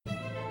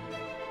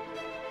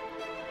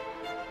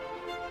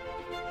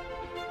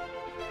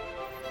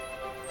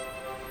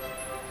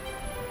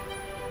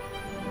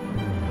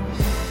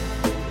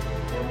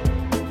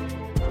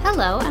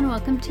Hello and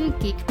welcome to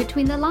Geek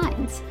Between the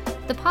Lines,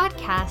 the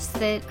podcast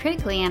that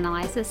critically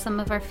analyzes some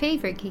of our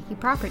favorite geeky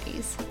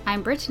properties.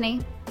 I'm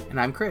Brittany.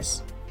 And I'm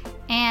Chris.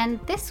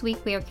 And this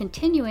week we are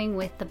continuing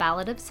with the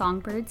Ballad of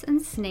Songbirds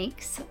and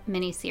Snakes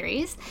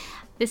miniseries.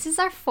 This is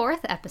our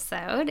fourth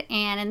episode,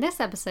 and in this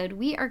episode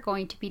we are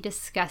going to be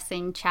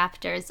discussing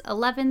chapters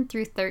 11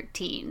 through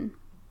 13.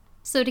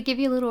 So to give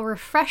you a little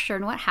refresher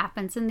on what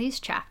happens in these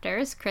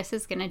chapters, Chris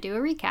is going to do a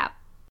recap.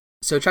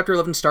 So chapter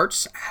 11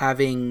 starts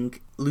having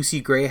Lucy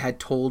Gray had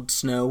told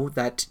Snow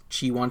that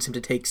she wants him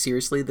to take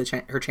seriously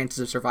her chances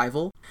of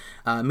survival.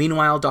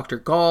 Meanwhile, Dr.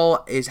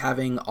 Gall is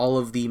having all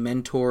of the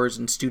mentors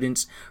and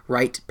students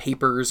write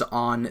papers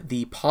on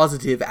the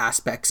positive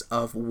aspects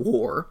of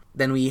war.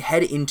 Then we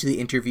head into the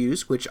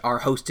interviews, which are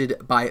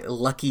hosted by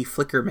Lucky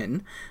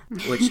Flickerman,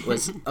 which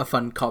was a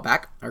fun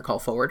callback, or call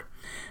forward.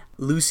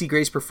 Lucy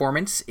Gray's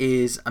performance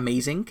is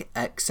amazing,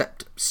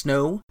 except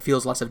Snow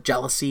feels lots of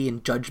jealousy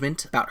and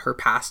judgment about her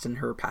past and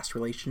her past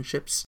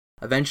relationships.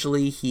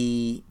 Eventually,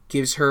 he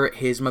gives her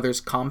his mother's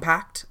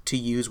compact to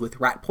use with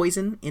rat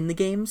poison in the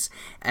games,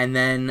 and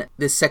then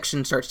this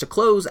section starts to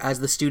close as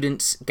the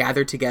students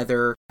gather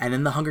together, and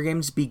then the Hunger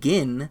Games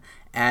begin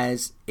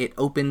as it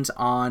opens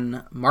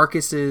on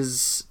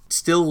Marcus's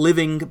still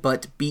living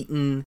but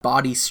beaten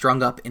body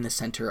strung up in the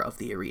center of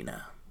the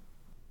arena.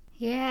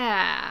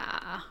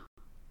 Yeah.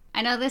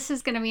 I know this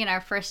is going to be in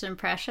our first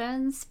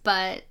impressions,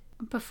 but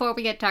before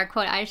we get to our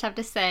quote, I just have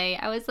to say,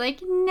 I was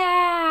like,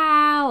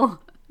 no,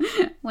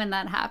 when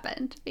that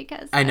happened,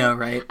 because I know,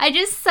 right? I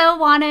just so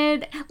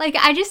wanted,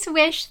 I just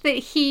wish that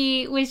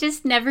he was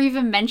just never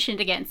even mentioned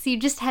again. So you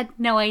just had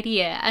no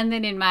idea. And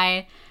then in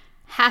my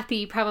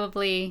happy,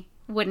 probably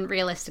wouldn't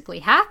realistically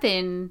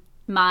happen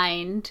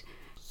mind,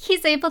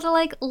 he's able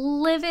to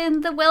live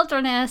in the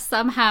wilderness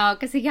somehow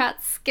because he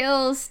got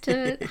skills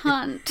to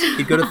hunt.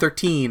 He'd go to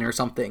 13 or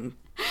something.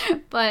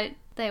 But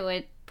they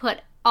would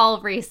put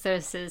all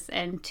resources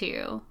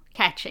into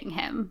catching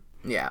him.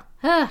 Yeah.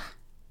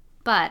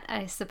 But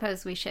I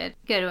suppose we should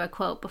go to a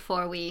quote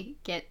before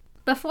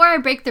I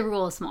break the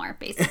rules more,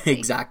 basically.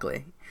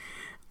 Exactly.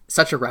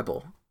 Such a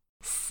rebel.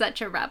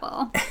 Such a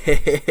rebel.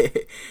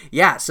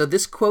 Yeah, so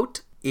this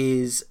quote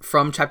is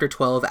from chapter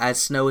 12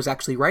 as Snow is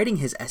actually writing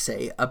his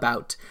essay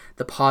about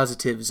the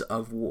positives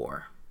of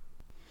war.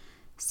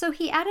 So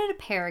he added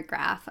a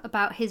paragraph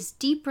about his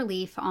deep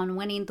relief on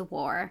winning the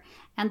war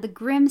and the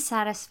grim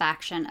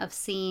satisfaction of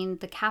seeing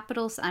the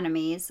capital's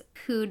enemies,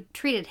 who'd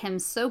treated him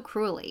so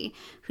cruelly,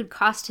 who'd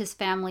cost his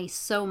family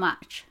so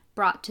much,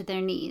 brought to their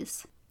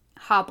knees,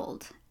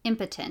 hobbled,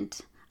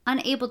 impotent,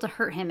 unable to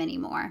hurt him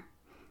anymore.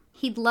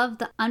 He'd loved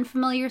the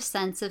unfamiliar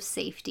sense of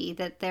safety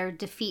that their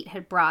defeat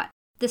had brought,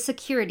 the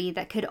security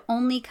that could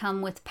only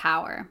come with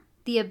power,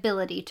 the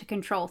ability to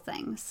control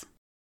things.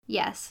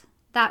 Yes,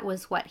 that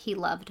was what he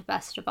loved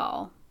best of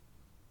all.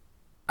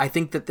 I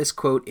think that this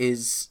quote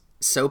is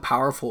so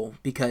powerful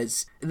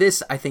because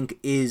this, I think,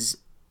 is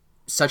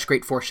such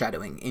great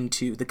foreshadowing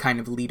into the kind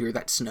of leader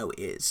that Snow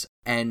is.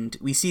 And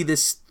we see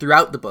this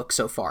throughout the book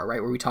so far,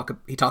 right? Where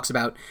he talks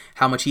about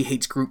how much he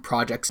hates group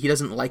projects. He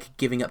doesn't like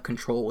giving up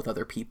control with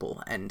other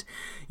people. And,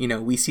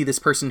 we see this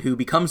person who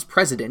becomes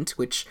president,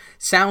 which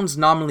sounds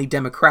nominally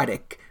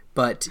democratic,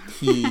 but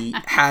he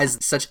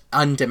has such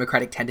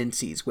undemocratic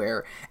tendencies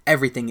where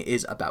everything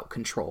is about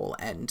control,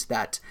 and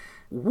that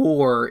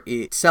war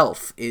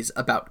itself is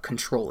about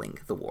controlling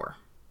the war.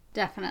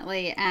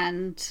 Definitely.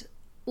 And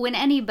when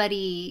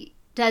anybody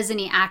does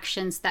any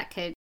actions that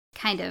could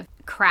kind of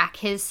crack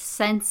his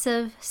sense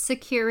of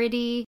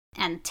security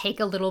and take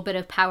a little bit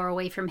of power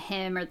away from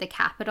him or the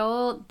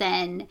capital,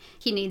 then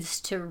he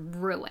needs to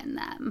ruin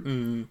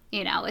them.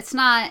 It's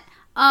not,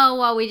 oh,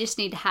 well, we just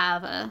need to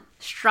have a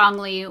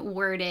strongly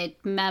worded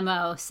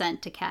memo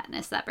sent to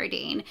Katniss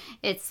Everdeen.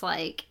 It's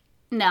like,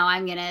 no,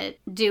 I'm going to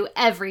do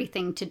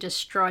everything to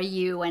destroy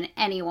you and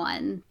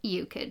anyone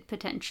you could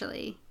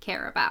potentially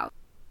care about.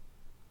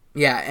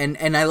 Yeah,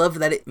 and I love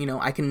that,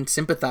 I can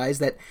sympathize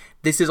that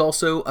this is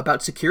also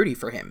about security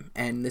for him,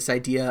 and this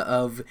idea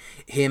of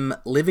him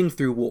living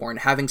through war and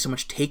having so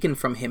much taken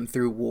from him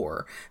through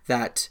war,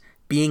 that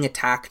being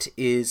attacked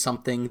is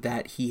something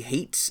that he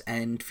hates,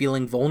 and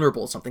feeling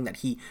vulnerable is something that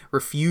he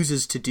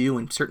refuses to do,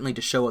 and certainly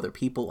to show other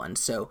people. And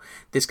so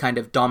this kind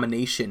of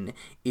domination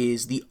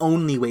is the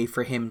only way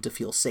for him to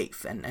feel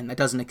safe. And that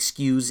doesn't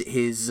excuse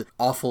his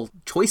awful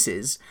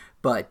choices,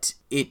 but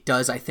it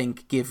does, I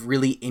think, give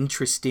really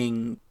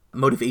interesting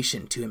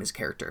motivation to him as a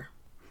character.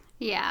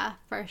 Yeah,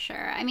 for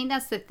sure. I mean,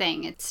 that's the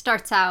thing. It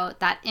starts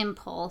out, that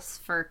impulse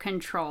for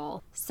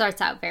control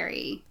starts out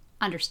very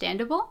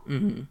understandable.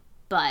 Mm-hmm.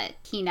 But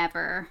he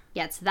never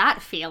gets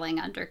that feeling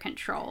under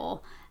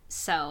control,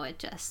 so it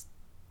just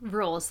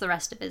rules the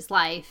rest of his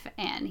life,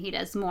 and he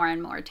does more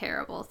and more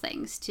terrible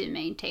things to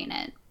maintain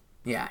it.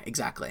 Yeah,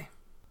 exactly.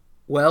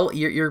 Well,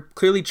 you're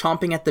clearly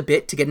chomping at the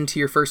bit to get into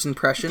your first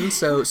impression,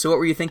 so what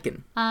were you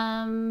thinking?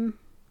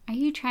 Are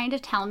you trying to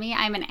tell me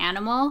I'm an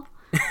animal?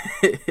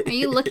 Are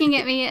you looking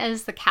at me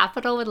as the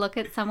capital would look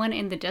at someone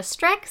in the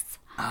districts?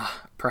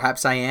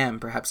 Perhaps I am.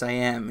 What's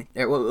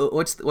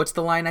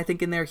the line I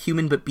think in there?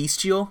 Human but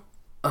bestial?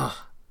 ugh,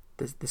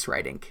 this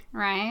writing.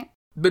 Right?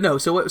 But no,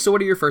 so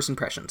what are your first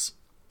impressions?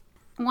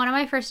 One of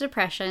my first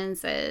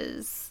impressions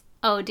is,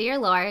 oh dear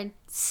Lord,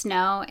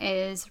 Snow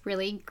is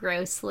really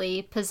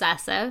grossly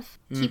possessive.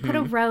 He put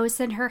a rose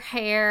in her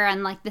hair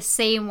and like the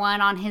same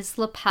one on his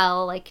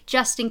lapel, like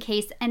just in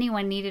case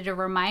anyone needed a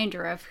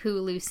reminder of who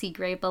Lucy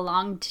Gray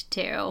belonged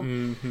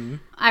to.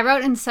 I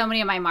wrote in so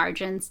many of my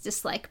margins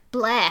just like,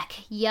 black,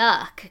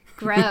 yuck,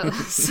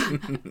 gross.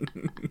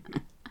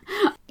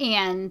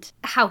 And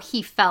how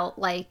he felt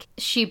like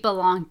she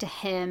belonged to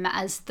him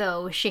as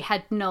though she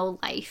had no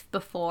life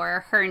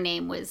before her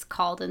name was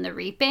called in the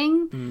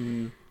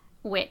reaping,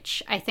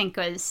 which I think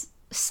was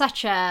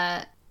such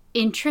a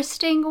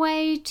interesting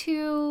way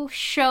to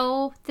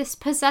show this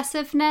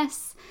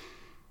possessiveness.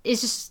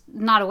 It's just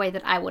not a way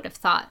that I would have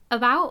thought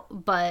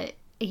about, but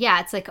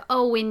yeah, it's like,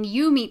 oh, when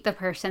you meet the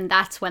person,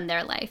 that's when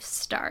their life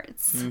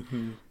starts.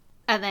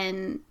 And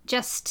then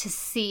just to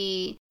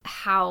see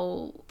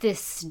how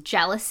this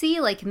jealousy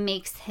like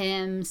makes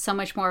him so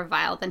much more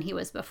vile than he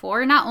was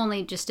before, not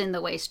only just in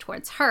the ways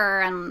towards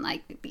her and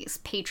like these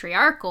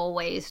patriarchal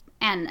ways,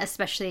 and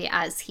especially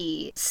as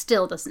he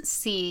still doesn't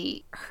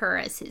see her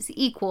as his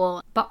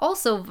equal, but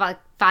also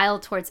vile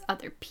towards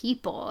other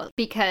people,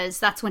 because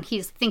that's when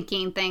he's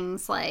thinking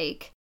things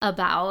like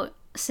about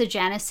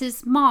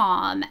Sejanus's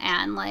mom,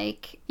 and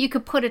like you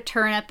could put a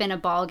turnip in a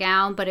ball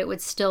gown but it would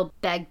still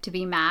beg to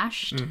be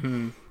mashed.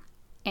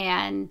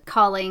 And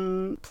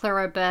calling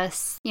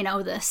Pluribus, you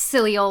know, the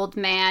silly old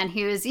man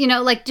who's, you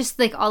know, like just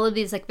like all of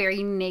these like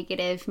very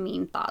negative,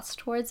 mean thoughts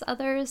towards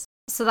others.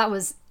 So that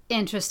was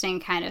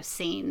interesting, kind of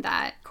seeing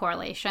that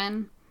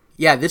correlation.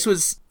 Yeah, this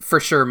was for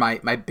sure my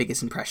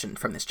biggest impression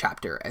from this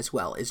chapter as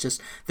well. Is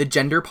just the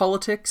gender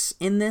politics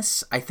in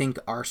this, I think,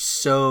 are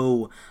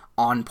so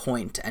on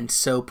point and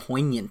so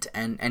poignant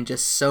and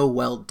just so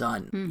well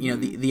done. You know,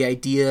 the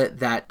idea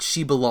that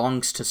she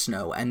belongs to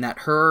Snow and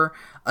that her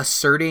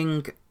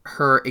asserting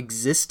her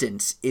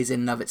existence is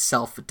in and of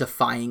itself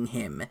defying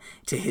him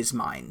to his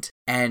mind.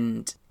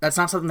 And that's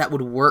not something that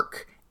would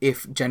work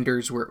if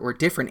genders were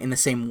different in the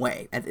same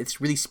way. It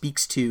really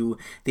speaks to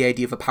the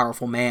idea of a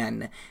powerful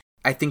man.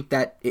 I think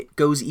that it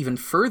goes even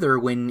further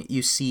when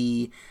you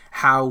see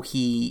how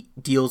he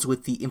deals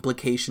with the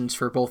implications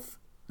for both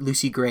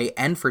Lucy Gray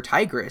and for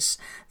Tigress,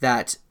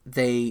 that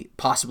they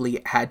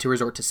possibly had to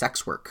resort to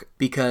sex work,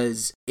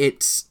 because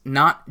it's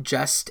not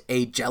just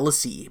a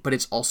jealousy, but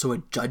it's also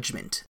a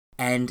judgment.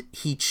 And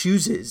he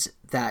chooses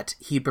that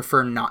he'd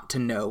prefer not to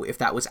know if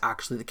that was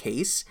actually the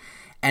case.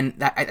 And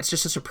that's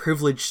just such a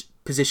privileged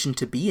position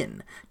to be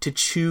in, to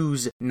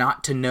choose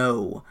not to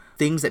know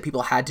things that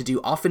people had to do,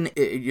 often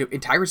in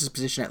Tigress's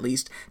position at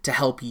least, to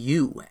help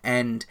you.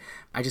 And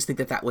I just think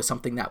that was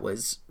something that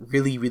was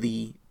really,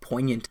 really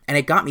poignant. And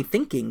it got me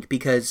thinking,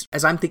 because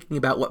as I'm thinking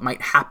about what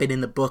might happen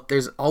in the book,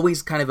 there's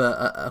always kind of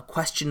a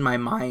question in my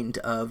mind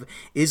of,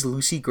 is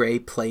Lucy Gray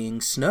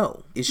playing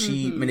Snow? Is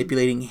she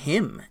manipulating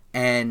him?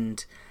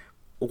 And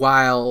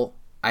while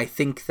I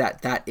think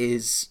that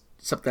is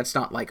something that's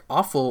not like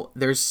awful,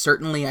 there's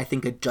certainly, I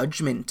think, a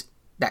judgment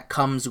that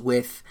comes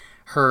with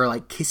her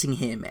like kissing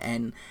him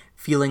and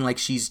feeling like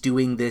she's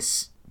doing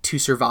this to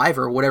survive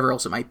or whatever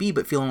else it might be,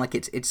 but feeling like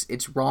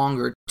it's wrong,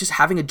 or just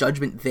having a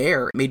judgment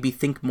there made me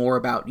think more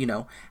about, you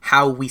know,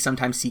 how we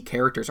sometimes see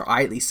characters, or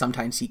I at least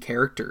sometimes see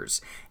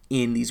characters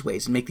in these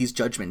ways and make these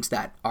judgments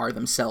that are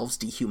themselves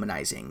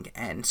dehumanizing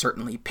and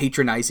certainly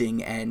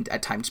patronizing and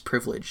at times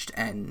privileged.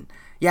 And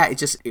yeah,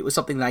 it was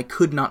something that I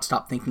could not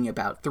stop thinking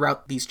about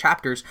throughout these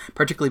chapters,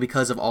 particularly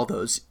because of all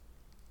those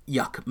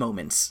yuck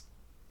moments.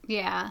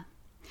 Yeah.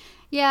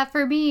 Yeah,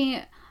 for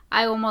me,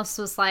 I almost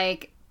was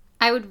like,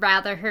 I would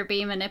rather her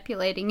be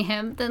manipulating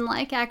him than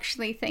like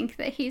actually think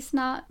that he's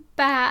not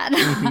bad.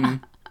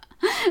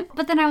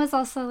 But then I was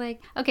also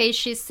like, okay,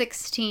 she's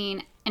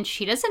 16 and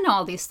she doesn't know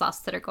all these thoughts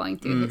that are going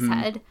through his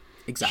head.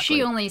 Exactly.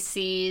 She only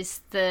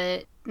sees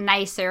the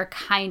nicer,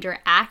 kinder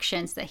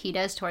actions that he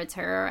does towards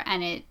her,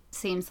 and it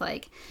seems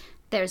like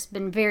there's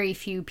been very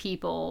few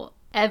people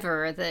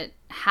ever that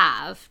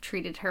have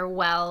treated her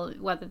well,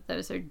 whether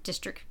those are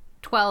District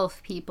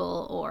 12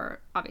 people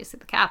or obviously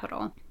the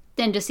Capitol.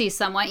 Then to see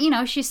someone, you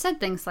know, she said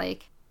things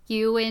like,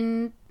 you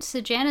and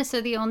Sejanus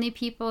are the only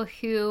people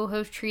who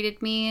have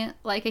treated me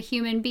like a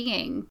human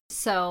being.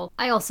 So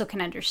I also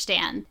can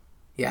understand.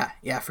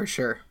 Yeah, for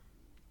sure.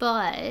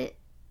 But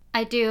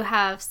I do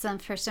have some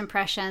first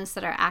impressions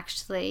that are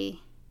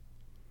actually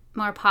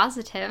more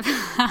positive.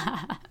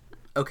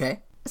 Okay.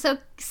 So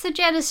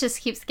Sejanus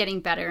just keeps getting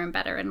better and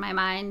better in my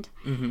mind.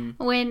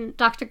 When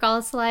Dr. Gall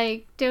is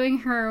like doing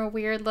her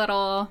weird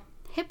little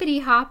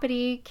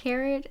hippity-hoppity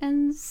carrot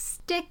and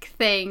stick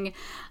thing,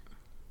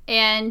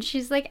 and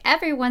she's like,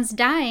 everyone's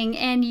dying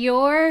and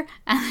you're...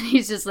 And then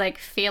he's just like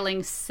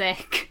feeling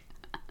sick.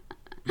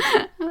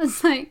 I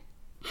was like,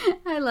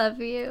 I love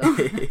you.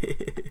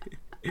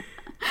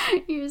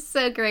 You're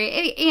so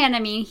great. And I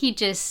mean, he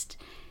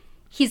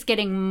he's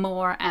getting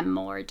more and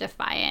more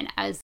defiant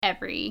as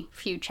every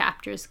few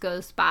chapters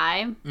goes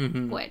by,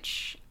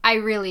 which I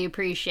really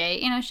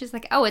appreciate. You know, she's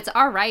like, oh, it's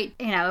all right,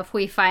 you know, if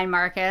we find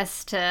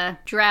Marcus, to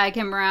drag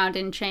him around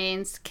in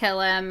chains, kill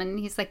him. And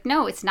he's like,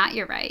 no, it's not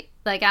your right.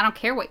 Like, I don't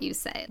care what you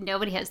say.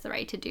 Nobody has the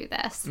right to do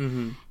this.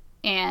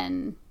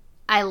 And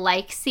I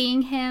like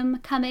seeing him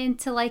come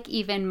into, like,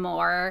 even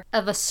more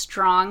of a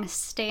strong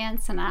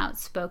stance, an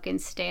outspoken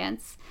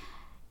stance.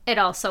 It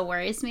also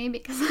worries me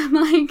because I'm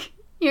like,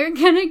 you're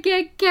gonna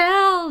get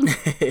killed.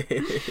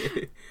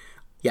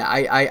 Yeah,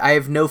 I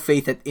have no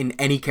faith in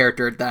any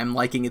character that I'm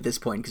liking at this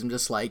point, because I'm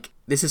just like,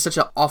 this is such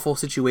an awful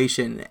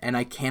situation, and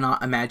I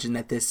cannot imagine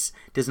that this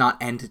does not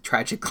end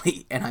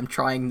tragically, and I'm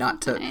trying not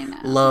to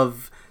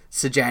love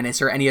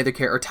Sejanus or any other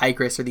character, or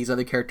Tigris or these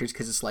other characters,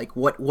 because it's like,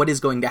 what is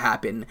going to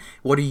happen?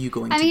 What are you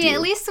going to do? I mean,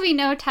 at least we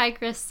know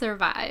Tigris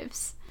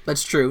survives.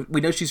 That's true.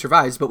 We know she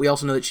survives, but we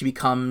also know that she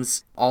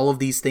becomes all of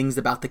these things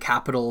about the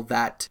Capitol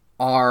that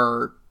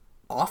are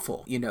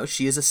awful. You know,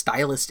 she is a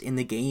stylist in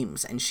the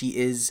games, and she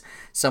is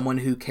someone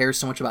who cares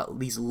so much about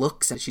these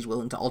looks, and she's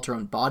willing to alter her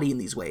own body in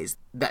these ways.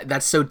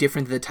 That's so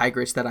different than the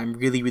Tigris that I'm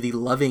really, really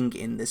loving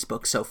in this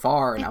book so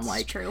far. And I'm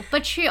like, true.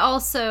 But she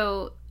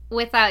also,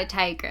 without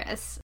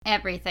Tigris,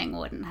 everything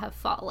wouldn't have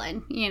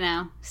fallen, you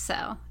know?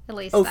 So, at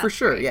least for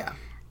sure, great.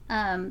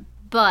 Yeah.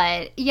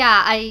 But,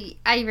 yeah, I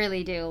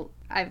really do.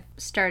 I've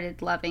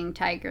started loving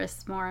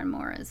Tigris more and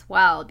more as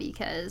well,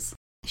 because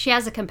she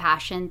has a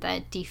compassion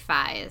that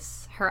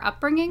defies her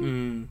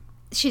upbringing.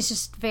 She's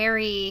just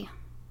very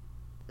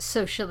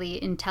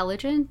socially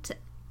intelligent,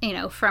 you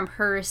know, from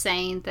her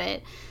saying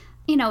that,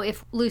 you know,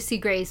 if Lucy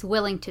Gray's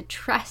willing to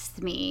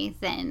trust me,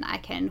 then I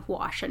can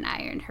wash and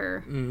iron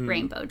her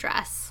rainbow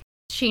dress.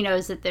 She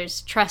knows that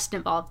there's trust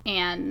involved,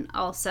 and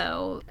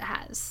also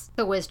has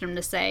the wisdom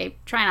to say,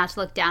 try not to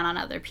look down on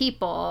other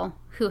people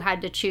who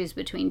had to choose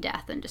between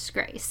death and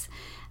disgrace.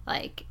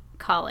 Like,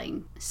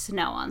 calling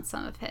Snow on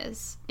some of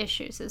his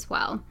issues as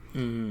well.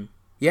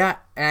 Yeah,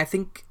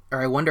 and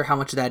I wonder how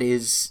much that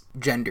is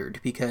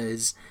gendered,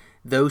 because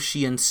though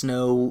she and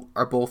Snow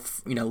are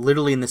both, you know,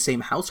 literally in the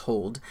same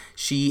household,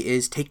 she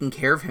is taking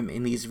care of him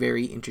in these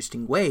very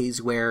interesting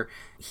ways where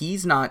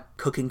he's not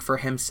cooking for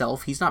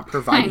himself. He's not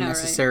providing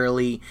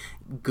necessarily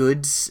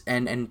goods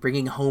and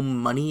bringing home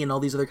money and all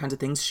these other kinds of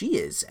things. She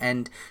is.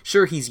 And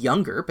sure, he's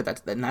younger,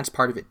 but that's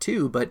part of it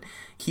too. But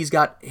he's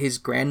got his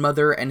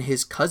grandmother and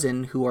his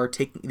cousin who are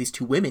these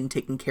two women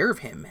taking care of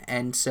him.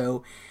 And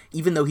so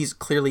even though he's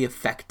clearly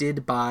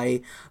affected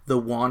by the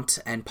want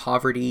and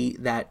poverty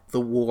that the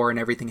war and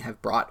everything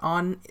have brought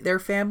on their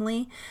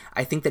family,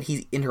 I think that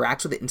he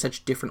interacts with it in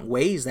such different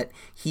ways that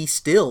he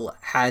still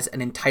has an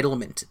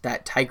entitlement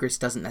that Tigris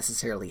doesn't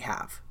necessarily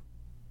have.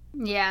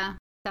 Yeah,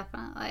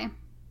 definitely.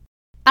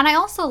 And I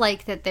also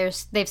like that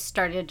they've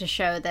started to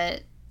show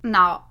that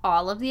not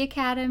all of the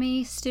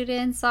Academy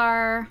students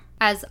are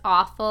as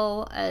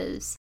awful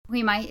as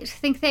we might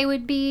think they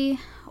would be,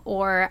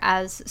 or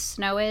as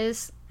Snow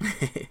is.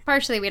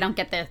 Partially, we don't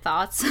get their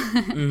thoughts.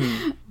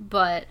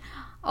 But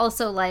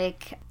also,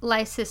 like,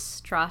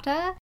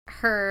 Lysistrata,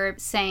 her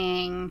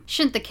saying,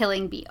 shouldn't the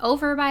killing be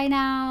over by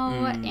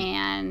now?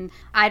 And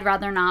I'd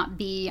rather not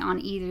be on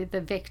either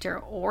the victor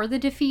or the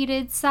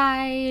defeated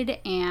side.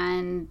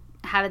 And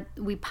have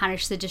we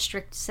punished the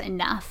districts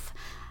enough?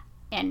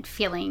 And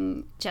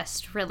feeling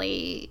just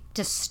really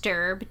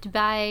disturbed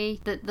by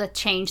the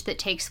change that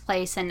takes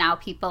place, and now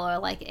people are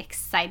like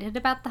excited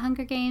about the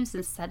Hunger Games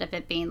instead of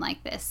it being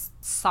like this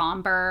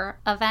somber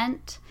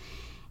event.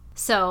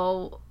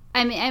 So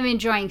I'm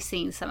enjoying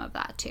seeing some of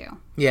that too.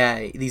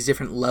 Yeah, these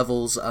different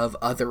levels of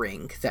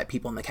othering that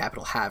people in the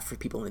Capitol have for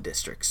people in the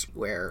districts,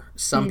 where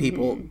some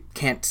people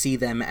can't see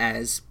them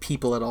as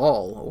people at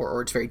all,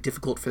 or it's very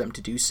difficult for them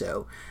to do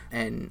so.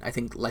 And I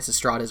think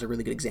Lysistrata is a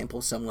really good example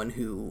of someone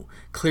who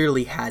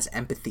clearly has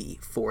empathy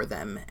for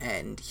them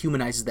and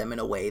humanizes them in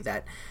a way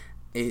that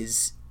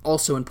is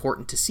also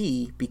important to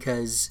see,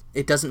 because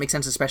it doesn't make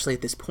sense, especially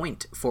at this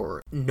point,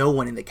 for no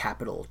one in the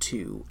Capitol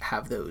to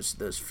have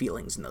those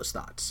feelings and those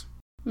thoughts.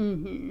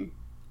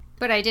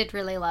 But I did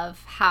really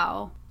love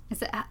how,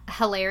 is it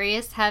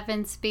hilarious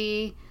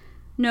Heavensbee?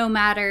 No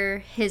matter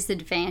his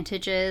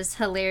advantages,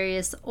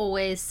 Hilarious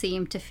always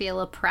seemed to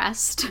feel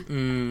oppressed.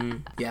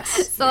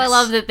 Yes. So yes. I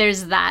love that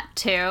there's that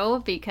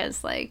too,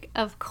 because, like,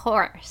 of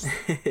course.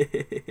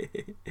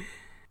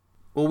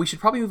 Well, we should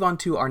probably move on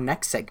to our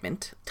next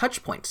segment,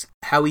 Touch Points.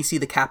 How we see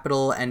the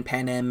Capitol and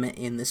Panem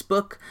in this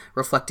book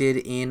reflected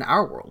in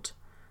our world.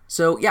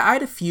 So, yeah, I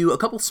had a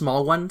couple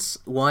small ones.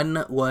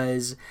 One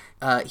was,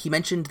 he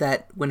mentioned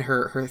that when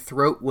her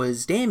throat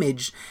was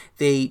damaged,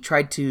 they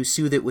tried to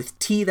soothe it with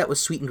tea that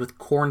was sweetened with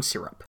corn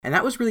syrup. And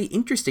that was really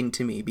interesting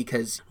to me,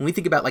 because when we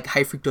think about, like,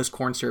 high fructose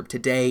corn syrup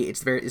today,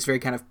 it's very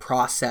kind of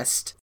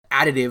processed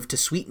additive to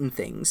sweeten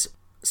things.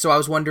 So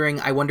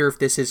I wonder if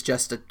this is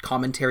just a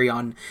commentary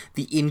on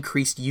the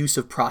increased use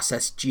of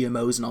processed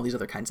GMOs and all these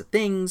other kinds of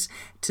things,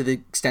 to the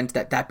extent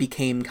that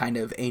became kind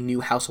of a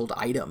new household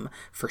item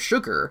for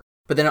sugar.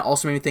 But then it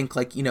also made me think,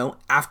 like,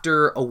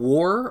 after a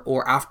war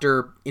or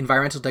after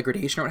environmental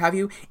degradation or what have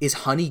you,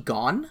 is honey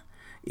gone?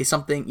 Is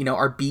something,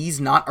 are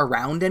bees not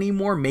around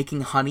anymore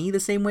making honey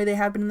the same way they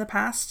have been in the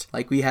past?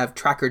 Like, we have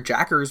tracker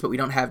jackers, but we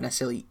don't have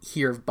necessarily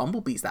hear of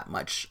bumblebees that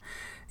much.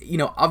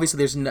 Obviously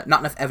there's not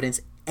enough evidence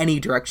any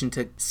direction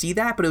to see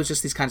that, but it was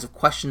just these kinds of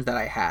questions that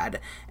I had.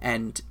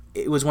 And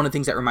it was one of the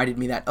things that reminded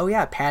me that, oh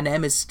yeah,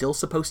 Panem is still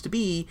supposed to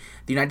be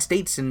the United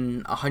States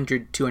in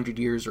 100, 200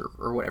 years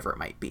or whatever it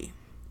might be.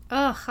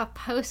 Ugh, a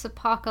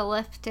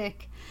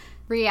post-apocalyptic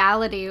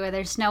reality where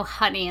there's no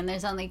honey and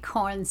there's only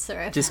corn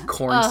syrup. Just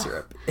corn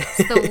syrup.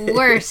 It's the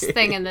worst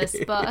thing in this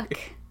book.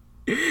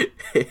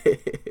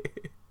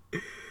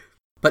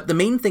 But the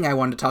main thing I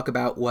wanted to talk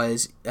about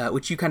was,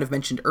 which you kind of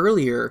mentioned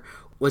earlier,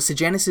 was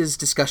Sejanus's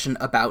discussion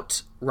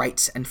about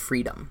rights and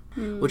freedom,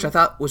 which I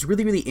thought was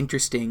really, really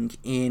interesting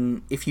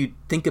if you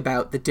think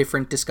about the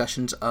different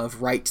discussions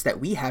of rights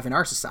that we have in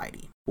our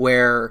society,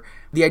 where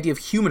the idea of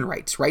human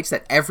rights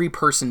that every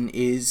person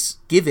is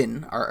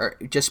given or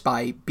just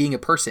by being a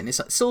person,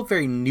 is still a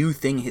very new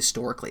thing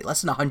historically,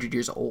 less than 100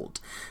 years old,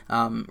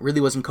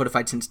 really wasn't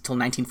codified till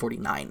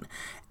 1949.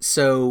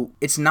 So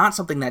it's not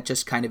something that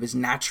just kind of is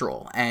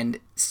natural, and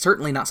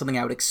certainly not something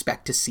I would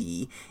expect to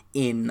see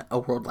in a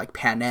world like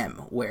Panem,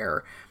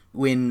 where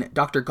when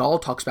Dr. Gall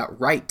talks about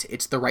right,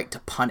 it's the right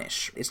to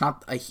punish. It's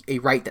not a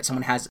right that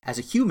someone has as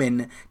a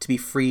human to be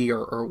free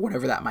or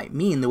whatever that might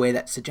mean, the way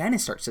that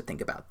Sejanus starts to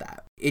think about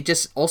that. It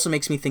just also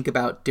makes me think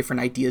about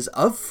different ideas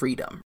of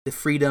freedom. The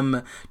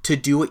freedom to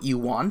do what you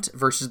want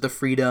versus the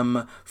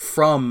freedom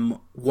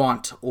from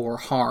want or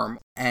harm.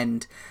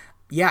 And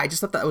yeah, I just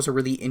thought that was a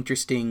really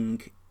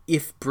interesting,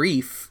 if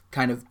brief,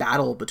 kind of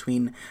battle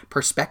between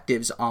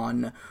perspectives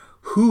on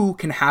who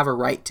can have a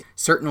right.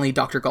 Certainly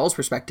Dr. Gall's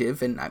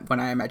perspective, and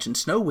when I imagine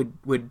Snow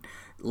would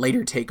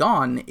later take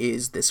on,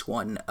 is this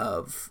one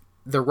of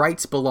the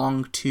rights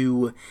belong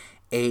to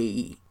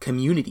a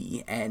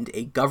community and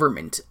a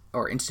government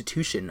or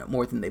institution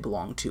more than they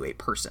belong to a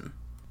person.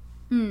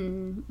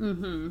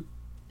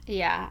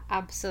 Yeah,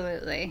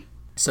 absolutely.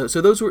 So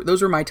those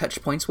were my touch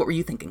points. What were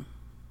you thinking?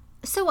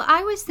 So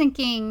I was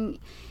thinking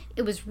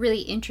it was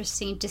really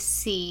interesting to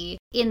see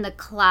in the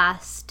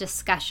class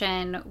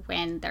discussion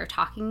when they're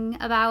talking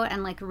about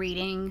and like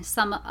reading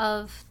some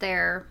of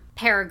their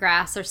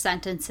paragraphs or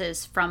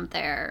sentences from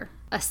their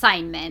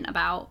assignment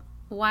about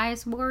why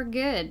is war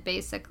good,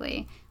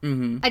 basically.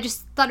 I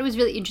just thought it was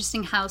really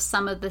interesting how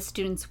some of the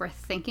students were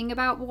thinking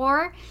about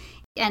war,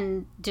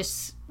 and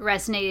just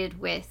resonated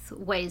with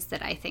ways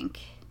that I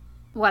think,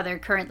 whether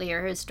currently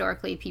or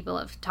historically, people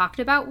have talked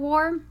about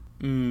war.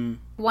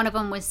 One of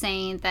them was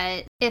saying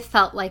that it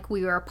felt like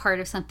we were a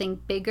part of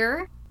something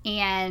bigger,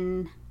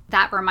 and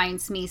that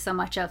reminds me so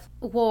much of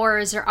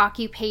wars or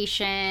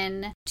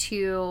occupation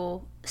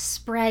to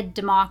spread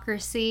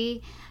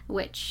democracy,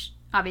 which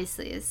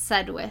obviously is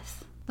said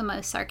with the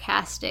most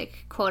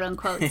sarcastic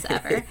quote-unquotes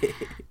ever.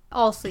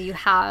 Also, you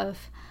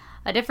have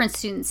a different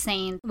student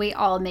saying we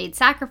all made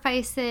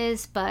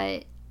sacrifices,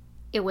 but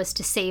it was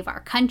to save our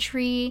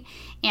country.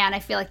 And I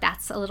feel like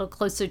that's a little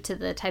closer to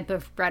the type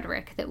of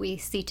rhetoric that we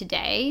see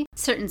today.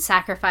 Certain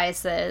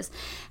sacrifices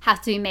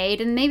have to be made,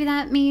 and maybe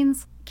that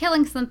means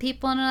killing some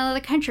people in another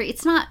country.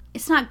 It's not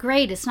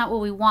great, it's not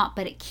what we want,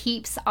 but it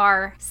keeps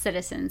our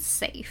citizens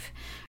safe.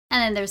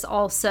 And then there's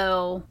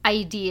also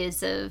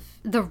ideas of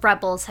the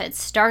rebels had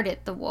started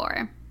the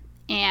war,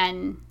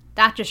 and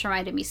that just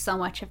reminded me so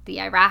much of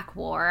the Iraq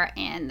War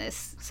and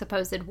this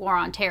supposed war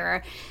on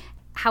terror.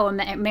 How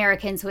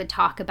Americans would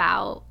talk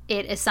about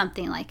it as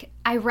something like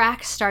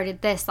Iraq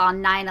started this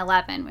on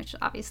 9/11, which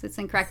obviously is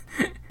incorrect,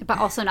 but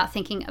also not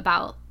thinking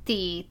about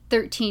the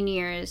 13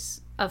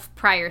 years of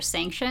prior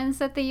sanctions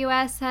that the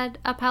U.S. had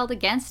upheld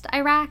against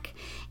Iraq.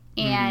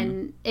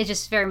 And it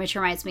just very much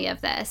reminds me of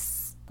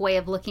this way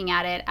of looking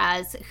at it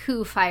as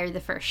who fired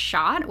the first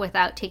shot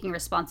without taking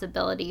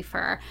responsibility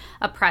for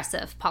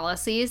oppressive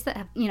policies that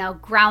have,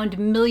 ground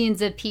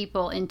millions of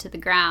people into the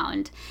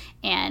ground,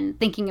 and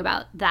thinking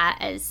about that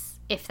as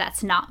if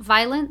that's not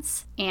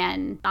violence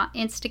and not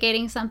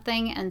instigating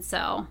something. And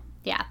so,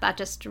 yeah, that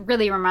just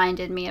really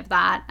reminded me of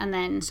that. And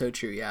then, so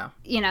true, yeah.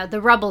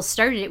 The rebels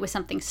started it with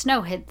something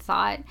Snow had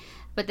thought,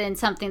 but then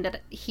something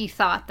that he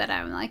thought that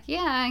I'm like,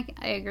 yeah,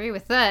 I agree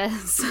with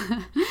this,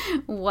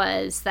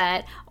 was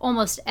that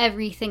almost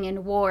everything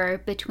in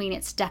war between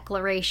its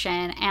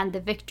declaration and the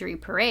victory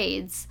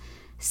parades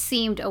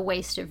seemed a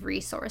waste of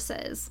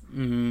resources.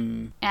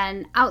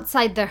 And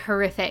outside the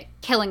horrific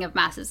killing of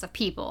masses of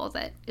people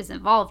that is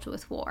involved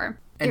with war.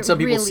 And some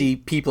people see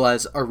people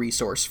as a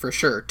resource for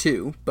sure,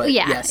 too. But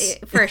yeah, yes.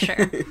 For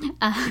sure.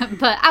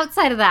 But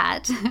outside of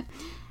that,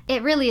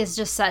 it really is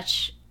just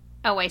such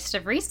a waste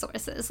of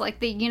resources.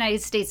 Like, the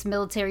United States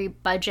military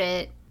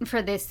budget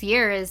for this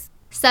year is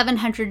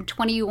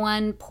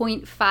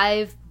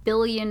 $721.5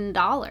 billion.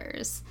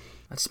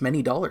 That's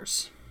many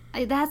dollars.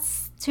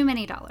 That's too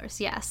many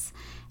dollars, yes.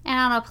 And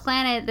on a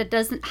planet that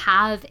doesn't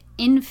have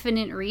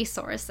infinite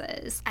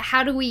resources,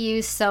 how do we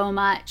use so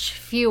much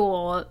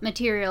fuel,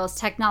 materials,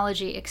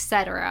 technology,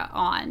 etc.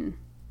 on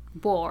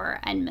war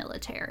and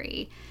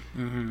military.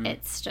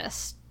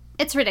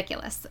 It's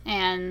ridiculous.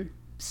 And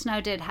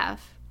Snow did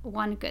have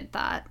one good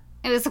thought.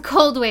 It was a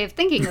cold way of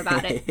thinking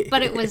about it,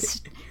 but it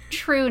was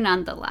true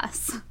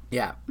nonetheless.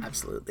 Yeah,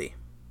 absolutely.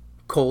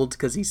 Cold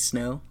because he's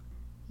Snow?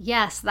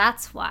 Yes,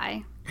 that's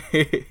why.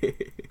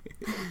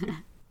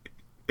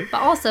 But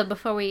also,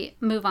 before we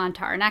move on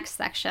to our next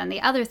section,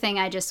 the other thing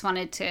I just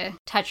wanted to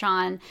touch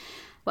on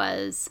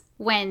was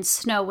when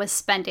Snow was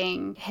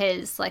spending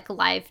his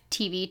live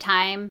TV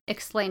time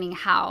explaining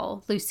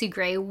how Lucy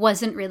Gray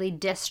wasn't really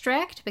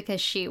district because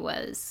she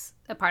was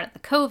a part of the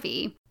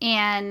Covey.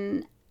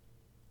 And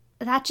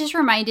that just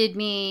reminded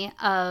me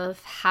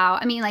of how,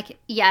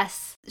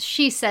 yes,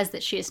 she says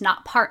that she is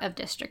not part of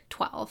District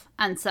 12.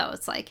 And so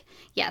it's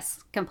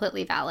yes,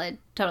 completely valid,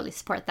 totally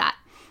support that.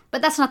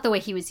 But that's not the way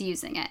he was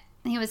using it.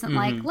 He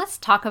wasn't let's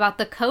talk about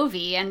the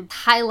Covey and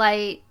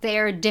highlight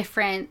their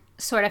different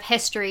sort of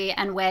history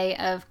and way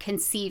of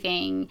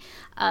conceiving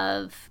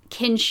of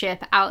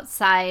kinship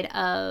outside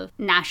of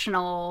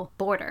national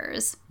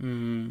borders.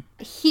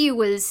 He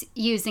was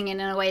using it in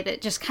a way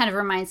that just kind of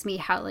reminds me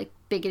how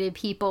bigoted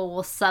people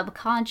will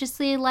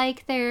subconsciously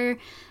like their,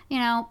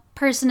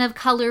 person of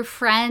color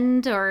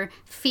friend or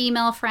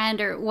female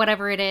friend or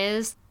whatever it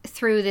is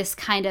through this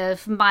kind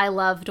of my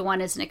loved one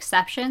is an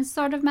exception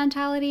sort of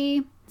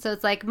mentality. So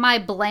it's my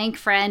blank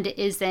friend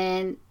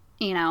isn't,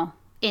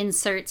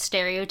 insert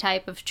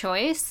stereotype of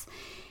choice.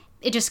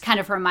 It just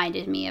kind of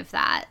reminded me of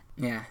that.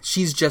 Yeah,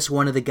 she's just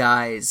one of the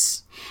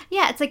guys.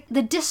 Yeah, it's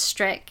the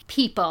district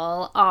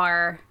people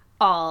are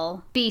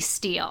all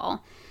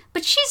bestial,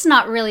 but she's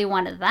not really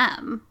one of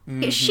them.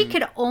 She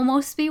could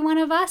almost be one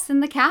of us in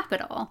the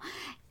Capitol.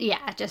 Yeah,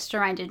 it just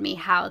reminded me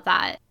how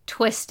that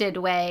twisted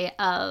way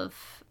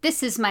of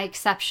this is my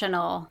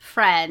exceptional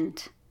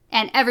friend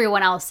and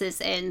everyone else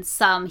is in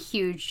some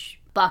huge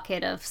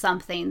bucket of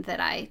something that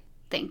I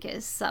think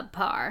is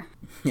subpar.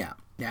 Yeah,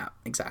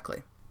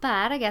 exactly.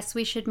 But I guess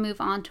we should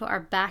move on to our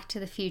Back to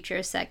the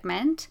Future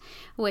segment,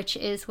 which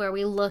is where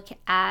we look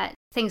at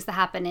things that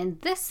happen in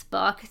this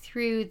book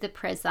through the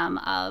prism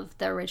of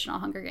the original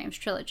Hunger Games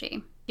trilogy.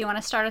 Do you want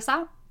to start us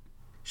out?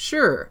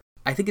 Sure.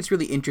 I think it's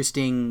really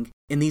interesting.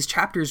 In these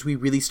chapters, we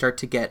really start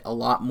to get a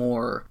lot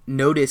more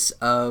notice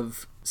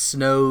of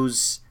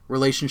Snow's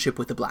relationship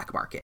with the black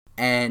market.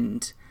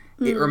 And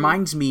it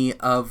reminds me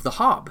of the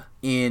Hob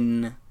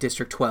in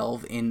District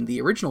 12 in the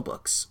original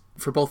books.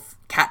 For both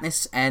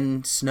Katniss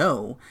and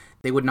Snow,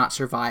 they would not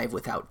survive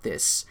without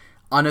this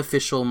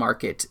unofficial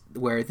market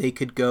where they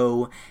could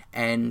go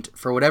and,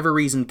 for whatever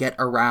reason, get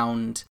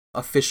around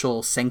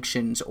official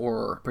sanctions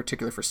or,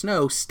 particular for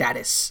Snow,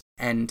 status.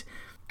 And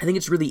I think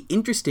it's really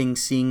interesting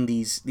seeing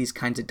these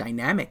kinds of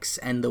dynamics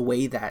and the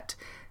way that,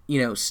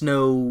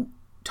 Snow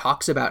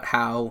talks about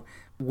how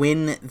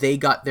when they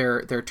got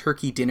their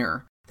turkey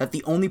dinner, that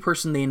the only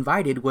person they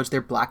invited was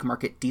their black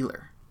market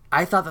dealer.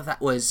 I thought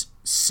that was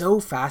so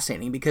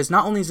fascinating because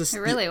not only is this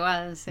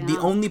the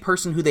only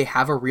person who they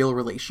have a real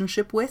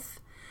relationship with,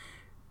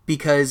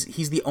 because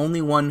he's the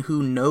only one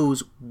who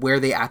knows where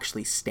they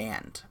actually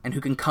stand and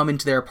who can come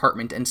into their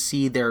apartment and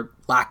see their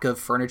lack of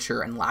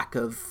furniture and lack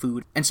of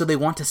food. And so they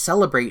want to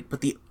celebrate,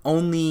 but the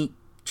only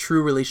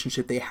true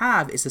relationship they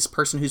have is this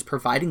person who's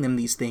providing them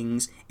these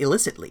things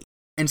illicitly.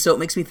 And so it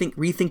makes me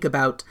rethink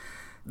about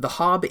the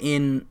Hob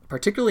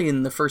particularly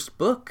in the first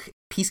book.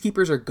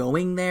 Peacekeepers are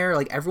going there,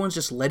 everyone's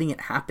just letting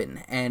it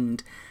happen.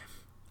 And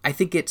I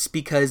think it's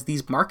because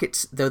these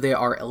markets, though they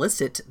are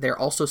illicit, they're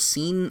also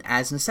seen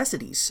as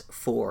necessities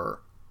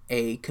for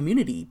a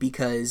community,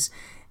 because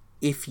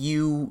if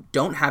you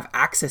don't have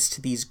access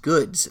to these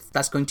goods,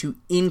 that's going to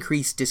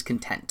increase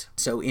discontent.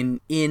 So in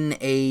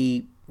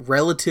a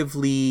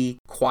relatively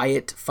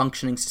quiet,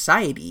 functioning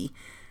society,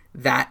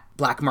 that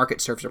black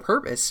market serves a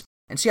purpose.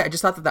 And so, I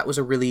just thought that was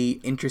a really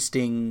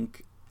interesting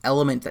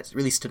element that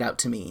really stood out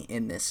to me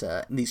in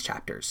these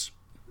chapters.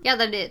 Yeah,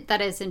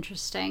 that is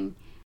interesting.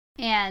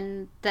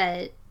 And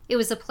that it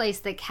was a place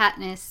that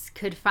Katniss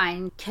could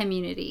find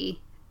community.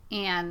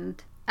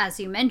 And as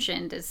you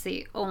mentioned, is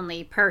the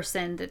only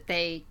person that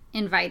they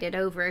invited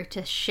over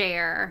to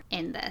share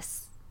in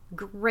this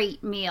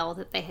great meal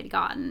that they had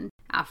gotten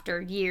after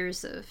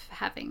years of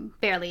having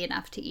barely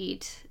enough to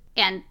eat.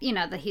 And,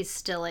 that he's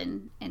still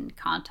in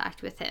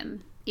contact with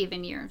him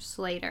even years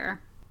later.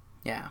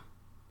 Yeah.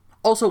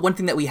 Also, one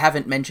thing that we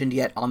haven't mentioned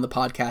yet on the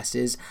podcast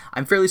is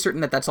I'm fairly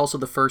certain that that's also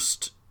the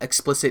first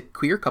explicit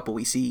queer couple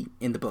we see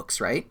in the books,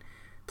 right?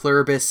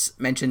 Pluribus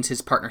mentions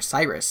his partner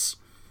Cyrus.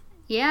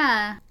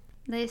 Yeah,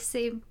 they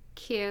seem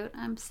cute.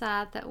 I'm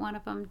sad that one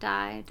of them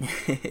died.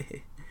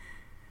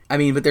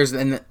 But there's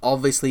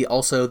obviously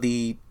also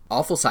the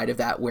awful side of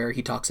that where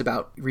he talks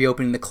about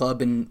reopening the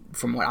club and,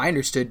 from what I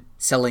understood,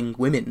 selling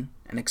women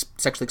and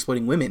sexually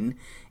exploiting women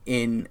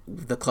in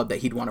the club that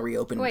he'd want to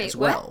reopen as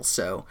well. What?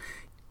 So,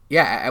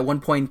 yeah, at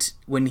one point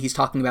when he's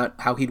talking about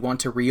how he'd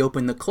want to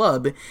reopen the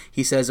club,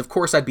 he says, of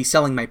course I'd be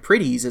selling my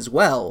pretties as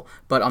well,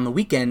 but on the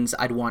weekends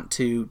I'd want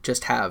to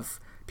just have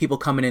people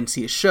come in and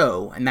see a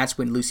show, and that's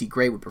when Lucy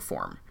Gray would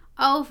perform.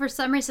 Oh, for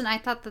some reason I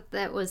thought that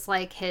that was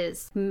like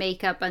his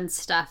makeup and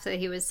stuff that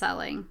he was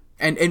selling.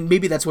 And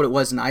maybe that's what it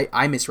was, and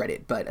I misread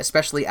it, but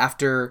especially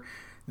after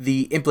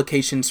the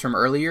implications from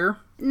earlier.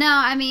 No,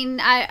 I mean,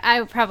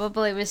 I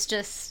probably was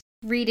just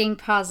reading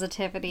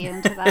positivity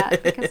into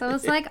that because I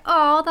was like,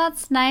 oh,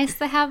 that's nice.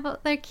 They have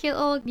their cute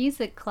little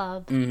music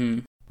club. Mm-hmm.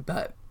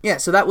 But yeah,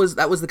 so that was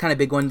the kind of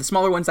big one. The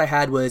smaller ones I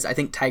had was, I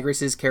think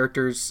Tigress's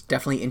character's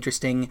definitely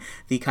interesting.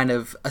 The kind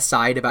of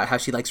aside about how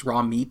she likes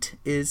raw meat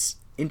is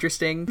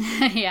interesting.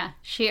 Yeah,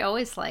 she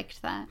always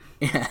liked that.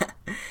 Yeah.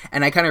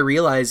 And I kind of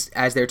realized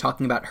as they're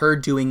talking about her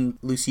doing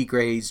Lucy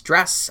Gray's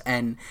dress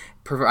and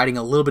providing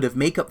a little bit of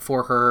makeup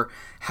for her,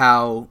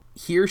 how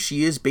here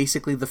she is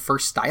basically the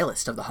first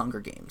stylist of the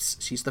Hunger Games.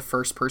 She's the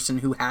first person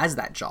who has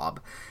that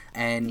job.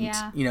 And,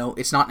 you know,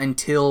 it's not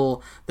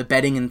until the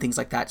bedding and things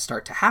like that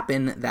start to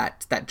happen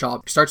that that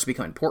job starts to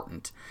become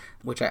important,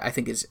 which I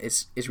think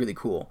is really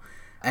cool.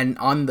 And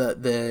on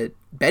the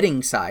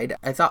betting side,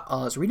 I thought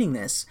while I was reading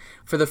this,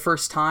 for the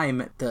first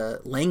time, the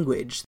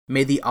language,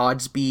 may the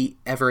odds be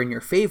ever in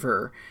your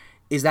favor,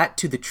 is that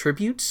to the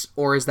tributes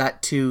or is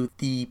that to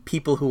the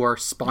people who are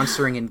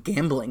sponsoring and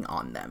gambling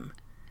on them?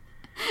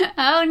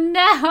 Oh no,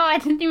 I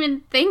didn't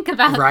even think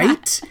about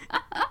right?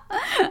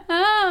 that.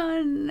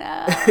 Oh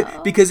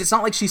no. Because it's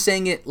not like she's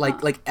saying it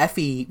like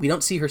Effie, we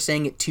don't see her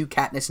saying it to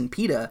Katniss and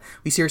Peeta,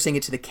 we see her saying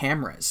it to the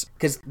cameras.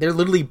 Because they're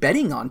literally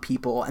betting on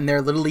people and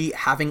they're literally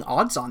having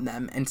odds on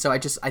them. And so I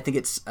think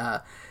it's,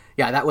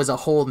 that was a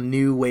whole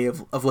new way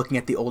of looking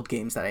at the old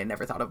games that I had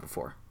never thought of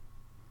before.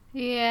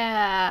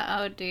 Yeah,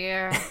 oh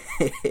dear.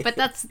 But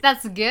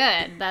that's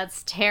good.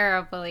 That's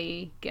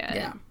terribly good.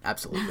 Yeah,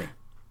 absolutely.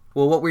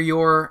 Well, what were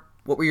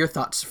your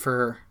thoughts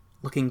for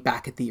looking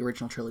back at the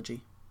original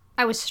trilogy?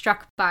 I was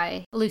struck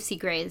by Lucy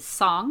Gray's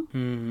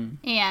song,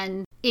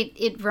 and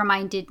it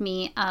reminded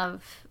me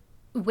of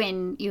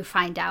when you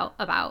find out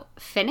about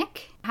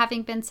Finnick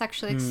having been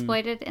sexually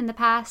exploited in the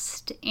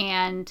past,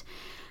 and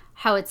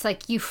how it's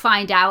like you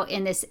find out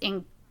in this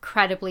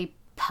incredibly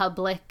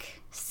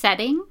public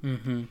setting.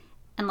 Mm-hmm.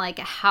 And like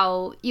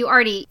how you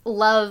already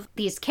love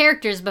these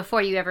characters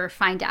before you ever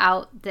find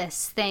out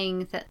this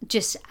thing that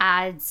just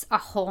adds a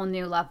whole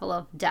new level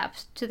of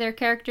depth to their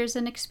characters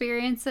and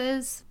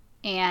experiences.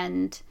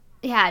 And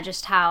yeah,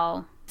 just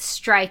how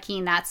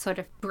striking that sort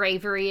of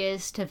bravery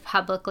is to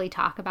publicly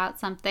talk about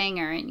something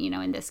or, you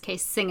know, in this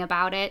case, sing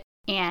about it.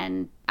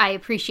 And I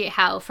appreciate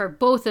how for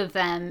both of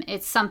them,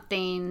 it's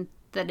something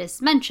that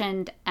is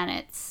mentioned and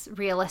it's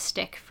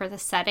realistic for the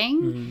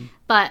setting,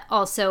 but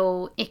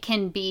also it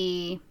can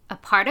be a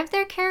part of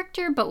their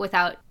character, but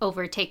without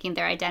overtaking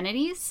their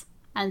identities.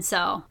 And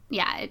so,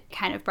 yeah, it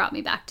kind of brought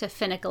me back to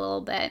Finnick a little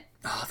bit.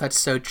 Oh, that's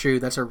so true.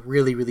 That's a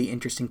really, really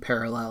interesting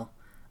parallel.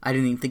 I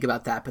didn't even think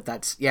about that, but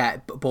that's,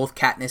 both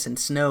Katniss and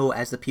Snow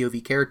as the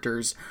POV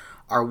characters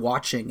are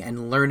watching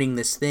and learning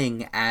this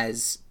thing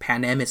as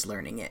Panem is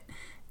learning it.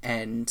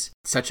 And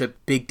such a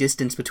big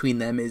distance between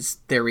them is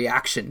their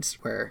reactions,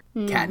 where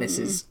Katniss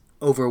is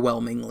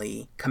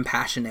overwhelmingly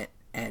compassionate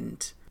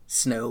and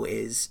Snow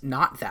is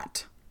not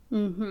that.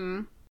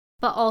 Mm-hmm.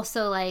 But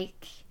also,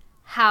 like,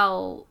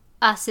 how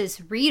us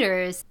as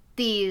readers,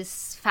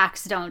 these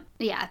facts don't,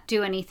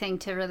 do anything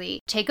to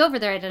really take over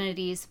their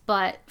identities,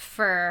 but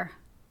for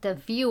the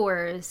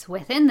viewers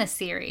within the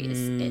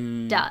series,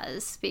 it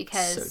does,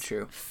 because so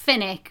true.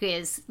 Finnick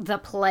is the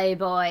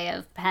playboy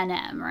of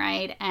Panem,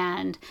 right?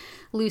 And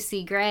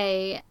Lucy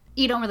Gray,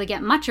 you don't really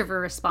get much of a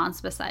response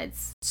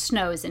besides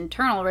Snow's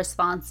internal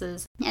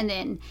responses, and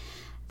then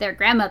their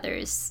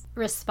grandmother's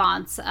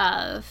response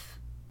of,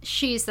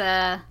 she's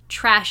a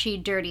trashy,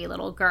 dirty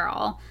little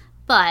girl,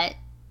 but,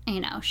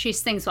 you know, she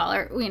sings well,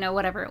 or, you know,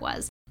 whatever it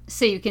was.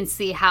 So you can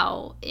see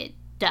how it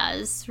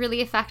does really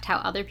affect how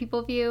other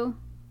people view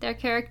their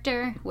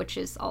character, which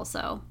is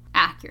also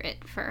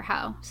accurate for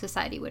how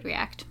society would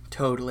react.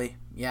 Totally,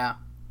 yeah.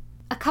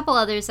 A couple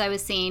others I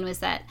was seeing was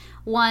that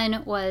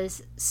one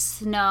was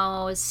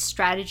Snow's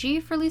strategy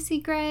for Lucy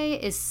Gray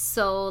is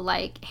so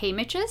like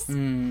Haymitch's,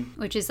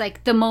 which is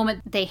like the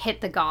moment they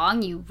hit the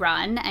gong, you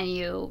run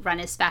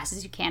as fast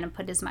as you can and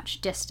put as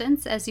much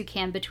distance as you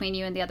can between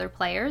you and the other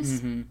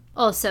players. Mm-hmm.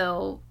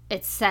 Also,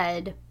 it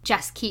said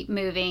just keep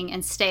moving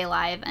and stay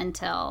alive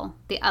until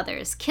the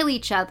others kill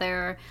each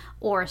other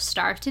or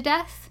starve to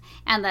death.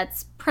 And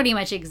that's pretty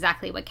much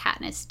exactly what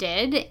Katniss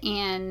did.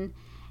 And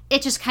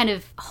it just kind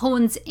of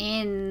hones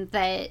in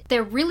that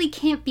there really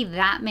can't be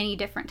that many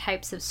different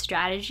types of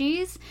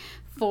strategies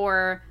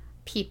for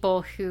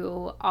people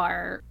who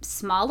are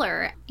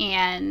smaller.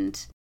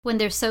 And when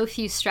there's so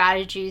few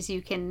strategies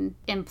you can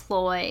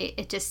employ,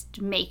 it just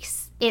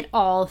makes it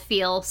all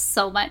feel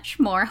so much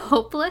more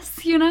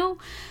hopeless, you know?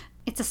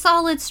 It's a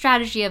solid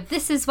strategy of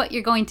this is what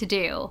you're going to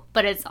do,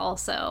 but it's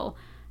also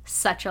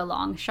such a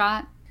long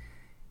shot.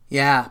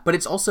 Yeah, but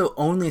it's also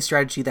only a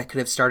strategy that could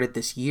have started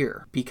this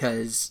year,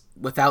 because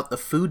without the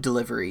food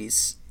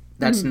deliveries,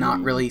 that's not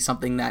really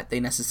something that they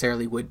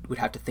necessarily would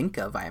have to think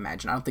of, I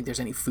imagine. I don't think there's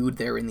any food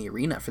there in the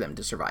arena for them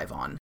to survive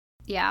on.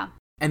 Yeah.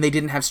 And they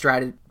didn't have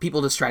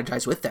people to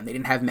strategize with them. They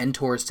didn't have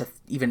mentors to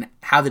even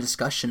have a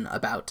discussion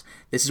about,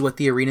 this is what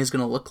the arena is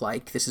going to look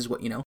like. This is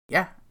what,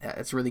 Yeah,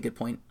 that's a really good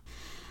point.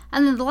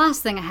 And then the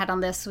last thing I had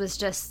on this was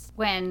just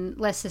when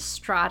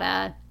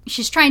Lysistrata,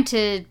 she's trying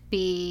to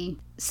be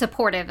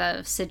supportive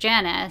of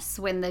Sejanus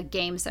when the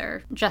games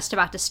are just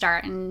about to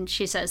start. And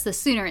she says, the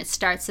sooner it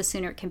starts, the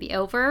sooner it can be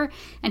over.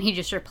 And he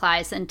just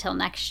replies, until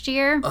next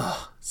year.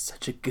 Oh,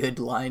 such a good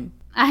line.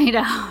 I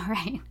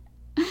know,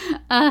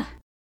 right?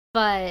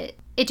 But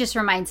it just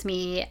reminds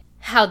me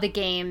how the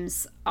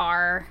games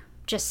are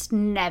just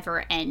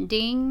never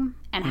ending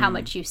and how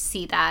much you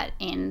see that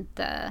in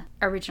the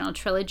original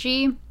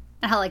trilogy.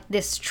 And how, like,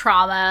 this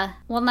trauma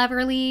will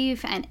never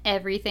leave and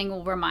everything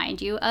will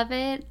remind you of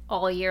it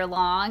all year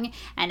long.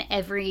 And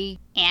every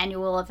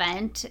annual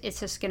event, it's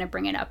just going to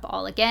bring it up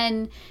all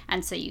again.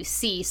 And so you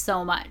see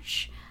so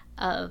much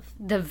of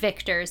the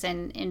victors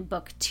in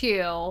book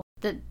 2,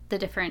 the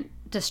different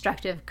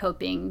destructive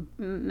coping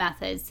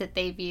methods that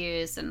they've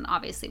used, and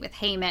obviously with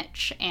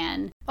Haymitch,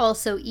 and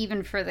also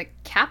even for the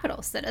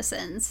capital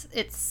citizens,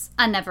 it's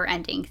a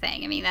never-ending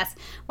thing. I mean, that's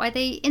why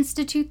they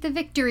institute the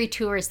victory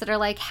tours that are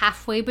like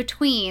halfway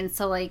between,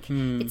 so like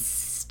it's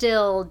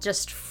still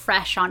just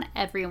fresh on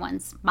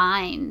everyone's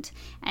mind.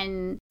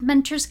 And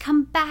mentors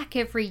come back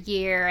every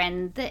year,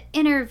 and the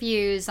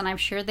interviews, and I'm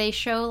sure they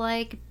show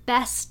like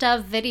best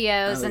of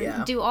videos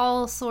and do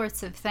all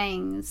sorts of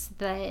things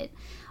that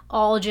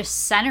all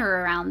just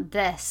center around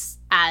this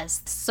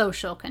as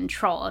social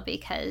control,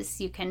 because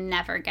you can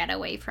never get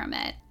away from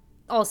it.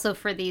 Also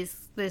for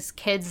these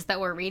kids that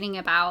we're reading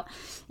about,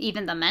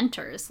 even the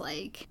mentors,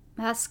 like,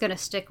 that's gonna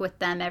stick with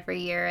them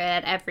every year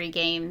at every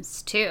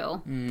games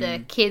too.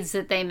 The kids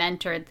that they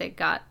mentored that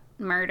got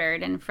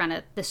murdered in front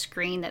of the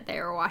screen that they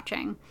were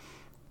watching.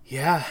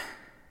 Yeah.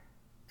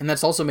 And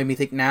that's also made me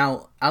think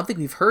now, I don't think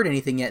we've heard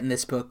anything yet in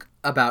this book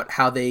about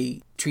how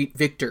they treat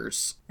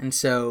victors. And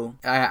so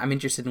I'm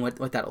interested in what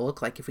that will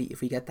look like if we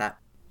get that.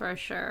 For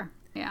sure,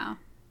 yeah.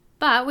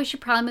 But we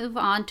should probably move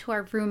on to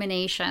our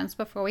ruminations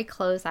before we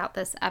close out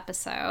this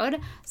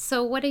episode.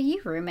 So what are you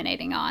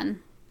ruminating on?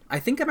 I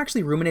think I'm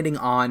actually ruminating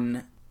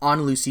on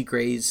Lucy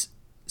Gray's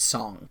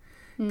song.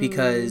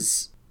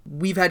 Because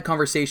we've had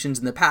conversations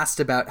in the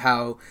past about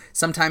how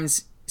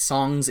sometimes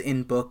songs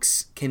in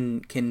books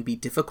can be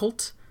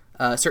difficult.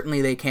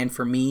 Certainly they can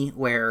for me,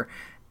 where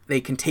they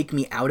can take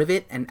me out of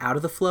it and out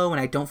of the flow, and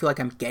I don't feel like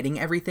I'm getting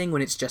everything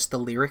when it's just the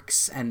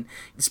lyrics. And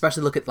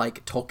especially look at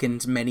like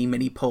Tolkien's many,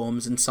 many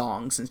poems and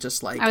songs, and it's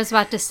just like... I was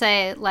about to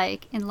say,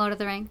 like, in Lord of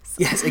the Rings.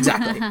 Yes,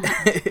 exactly.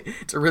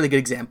 It's a really good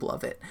example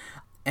of it.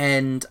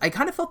 And I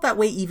kind of felt that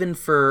way even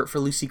for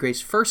Lucy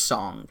Gray's first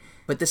song.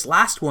 But this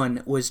last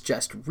one was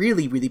just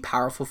really, really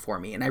powerful for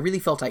me. And I really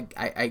felt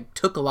I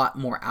took a lot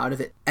more out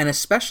of it. And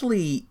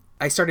especially...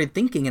 I started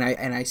thinking,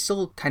 and I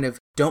still kind of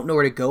don't know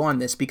where to go on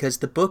this, because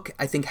the book,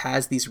 I think,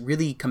 has these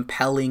really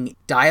compelling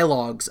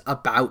dialogues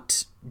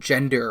about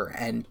gender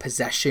and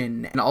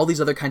possession and all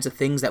these other kinds of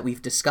things that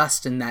we've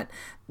discussed, and that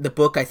the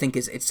book, I think,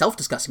 is itself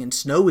discussing, and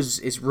Snow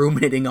is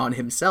ruminating on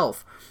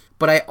himself.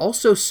 But I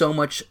also so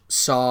much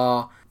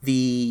saw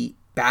the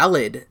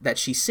ballad that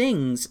she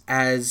sings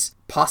as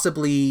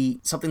possibly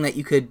something that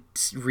you could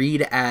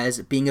read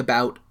as being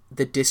about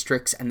the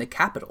districts and the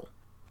capital,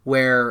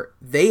 where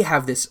they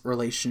have this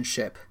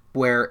relationship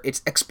where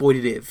it's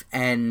exploitative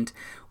and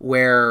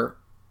where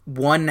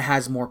one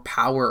has more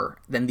power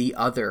than the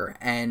other,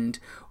 and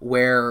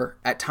where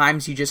at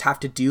times you just have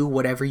to do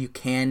whatever you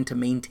can to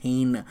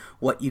maintain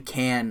what you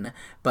can,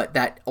 but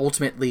that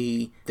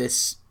ultimately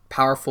this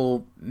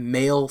powerful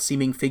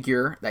male-seeming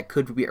figure that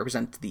could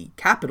represent the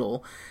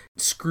capital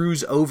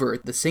screws over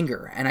the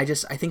singer. And I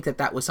think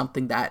that was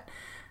something that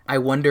I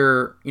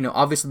wonder,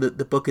 obviously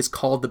the book is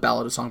called The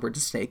Ballad of Songbirds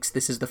and Snakes.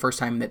 This is the first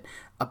time that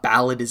a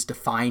ballad is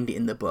defined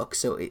in the book.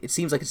 So it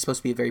seems like it's supposed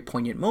to be a very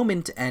poignant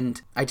moment.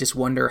 And I just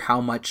wonder how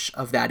much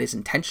of that is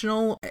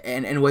intentional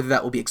and whether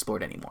that will be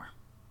explored anymore.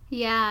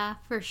 Yeah,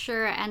 for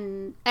sure.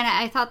 And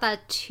I thought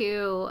that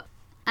too.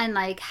 And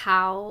like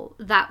how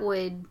that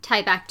would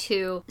tie back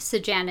to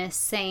Sejanus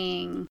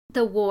saying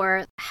the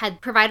war had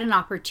provided an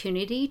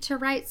opportunity to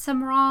right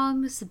some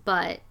wrongs,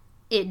 but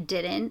it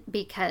didn't,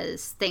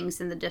 because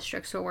things in the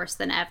districts were worse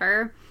than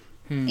ever.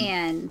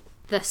 And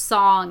the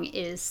song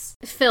is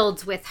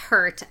filled with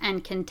hurt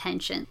and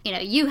contention.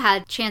 You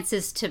had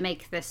chances to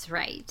make this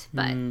right,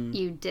 but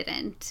you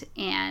didn't.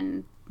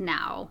 And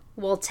now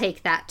we'll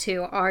take that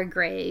to our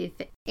grave.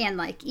 And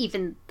like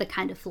even the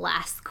kind of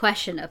last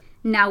question of,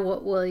 now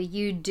what will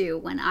you do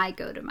when I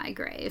go to my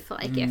grave?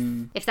 Like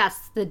if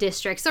that's the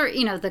districts or,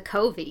 the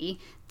Covey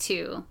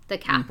to the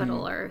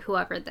capital or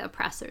whoever the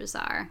oppressors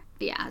are.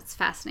 But yeah, it's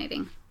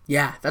fascinating.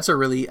 Yeah, that's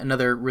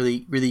another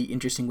really, really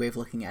interesting way of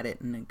looking at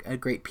it, and a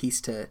great piece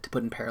to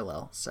put in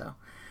parallel. So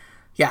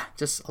yeah,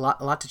 just a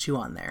lot to chew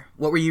on there.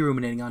 What were you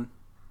ruminating on?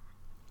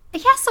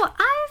 Yeah, so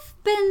I've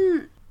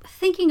been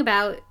thinking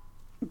about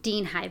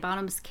Dean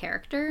Highbottom's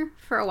character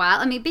for a while.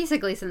 I mean,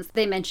 basically since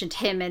they mentioned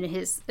him and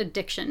his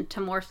addiction to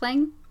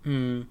morphling.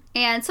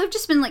 And so I've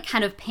just been like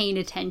kind of paying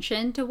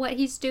attention to what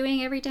he's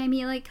doing every time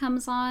he like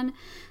comes on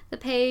the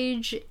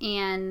page,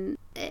 and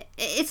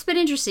it's been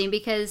interesting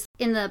because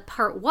in the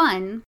part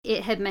 1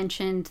 it had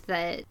mentioned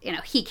that, you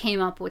know, he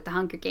came up with the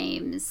Hunger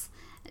Games.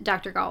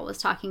 Dr. Gall was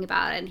talking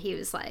about it, and he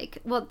was like,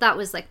 well, that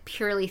was like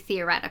purely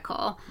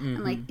theoretical.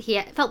 And like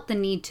he felt the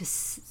need to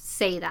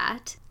say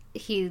that.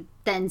 He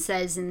then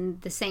says in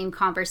the same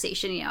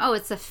conversation, you know, oh,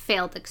 it's a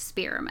failed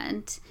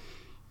experiment.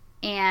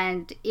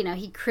 And, you know,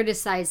 he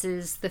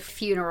criticizes the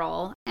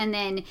funeral. And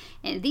then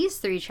in these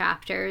 3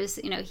 chapters,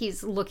 you know,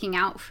 he's looking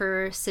out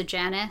for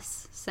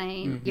Sejanus,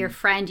 saying, your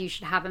friend, you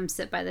should have him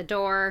sit by the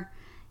door.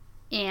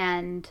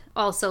 And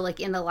also, like,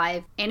 in the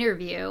live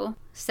interview,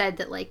 said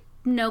that, like,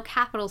 no,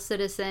 capital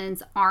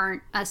citizens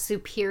aren't a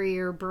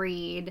superior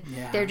breed.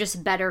 Yeah. They're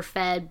just better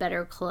fed,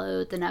 better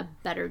clothed, and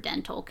have better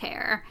dental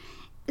care.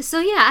 So,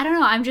 yeah, I don't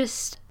know.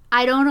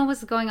 I don't know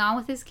what's going on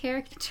with his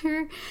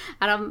character.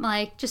 And I'm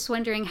like just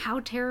wondering, how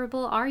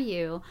terrible are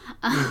you?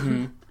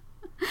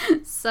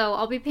 So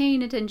I'll be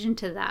paying attention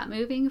to that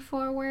moving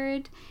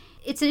forward.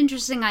 It's an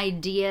interesting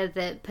idea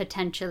that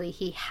potentially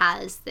he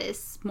has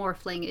this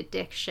morphling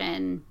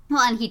addiction.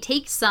 Well, and he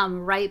takes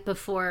some right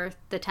before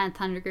the 10th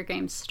Hunger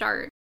Games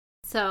start.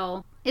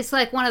 So it's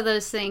like one of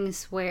those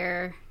things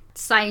where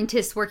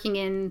scientists working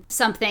in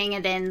something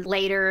and then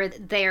later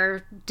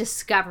their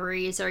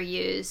discoveries are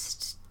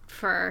used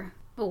for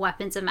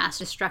weapons of mass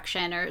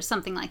destruction or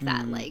something like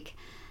that. Like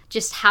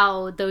just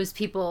how those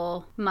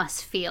people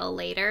must feel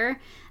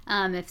later,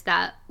 if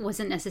that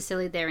wasn't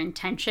necessarily their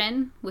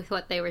intention with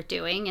what they were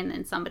doing, and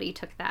then somebody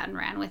took that and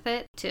ran with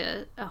it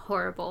to a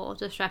horrible,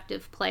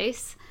 destructive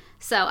place.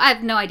 So I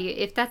have no idea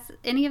if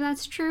any of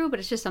that's true, but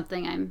it's just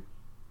something I'm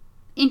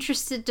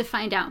interested to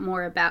find out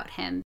more about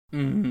him.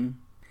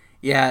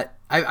 Yeah,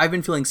 I've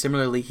been feeling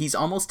similarly. He's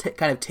almost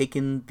kind of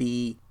taken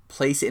the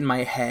place in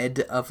my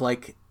head of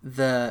like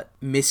the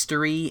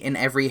mystery in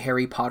every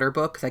Harry Potter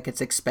book that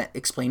gets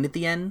explained at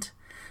the end.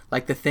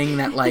 Like the thing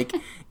that like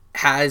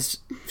has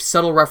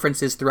subtle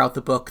references throughout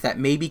the book that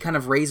maybe kind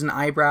of raise an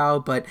eyebrow,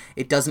 but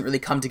it doesn't really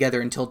come together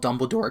until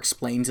Dumbledore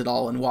explains it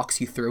all and walks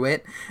you through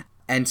it.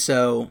 And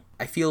so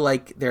I feel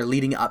like they're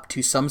leading up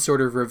to some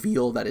sort of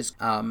reveal that is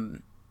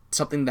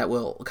something that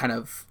will kind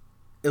of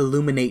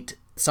illuminate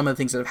some of the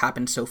things that have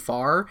happened so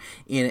far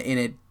in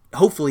a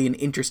hopefully an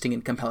interesting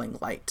and compelling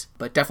light,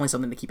 but definitely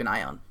something to keep an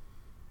eye on.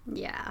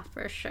 Yeah,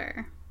 for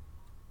sure.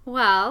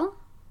 Well,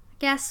 I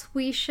guess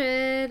we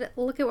should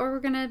look at what we're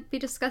going to be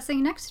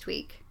discussing next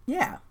week.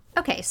 Yeah.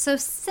 Okay, so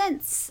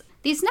since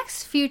these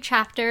next few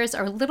chapters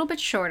are a little bit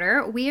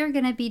shorter, we are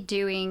going to be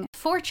doing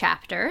 4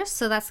 chapters.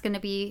 So that's going to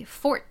be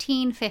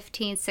 14,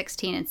 15,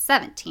 16, and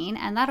 17,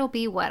 and that'll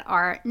be what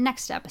our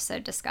next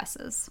episode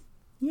discusses.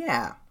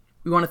 Yeah.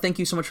 We want to thank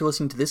you so much for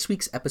listening to this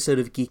week's episode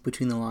of Geek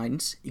Between the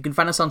Lines. You can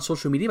find us on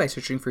social media by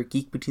searching for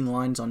Geek Between the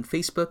Lines on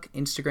Facebook,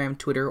 Instagram,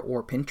 Twitter,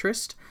 or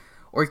Pinterest.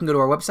 Or you can go to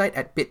our website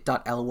at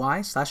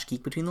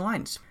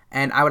bit.ly/geekbetweenthelines.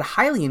 And I would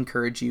highly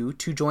encourage you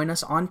to join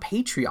us on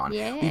Patreon.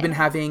 Yeah. We've been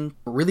having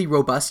really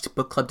robust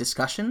book club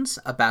discussions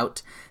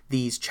about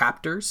these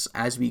chapters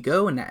as we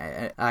go, and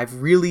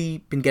I've really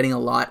been getting a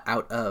lot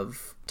out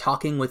of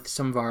talking with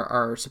some of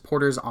our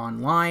supporters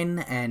online.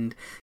 And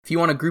if you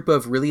want a group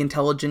of really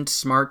intelligent,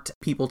 smart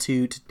people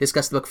to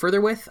discuss the book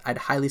further with, I'd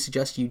highly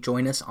suggest you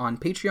join us on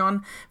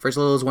Patreon. For as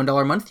little as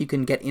 $1 a month, you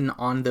can get in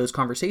on those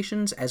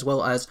conversations, as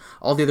well as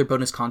all the other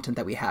bonus content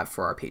that we have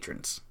for our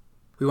patrons.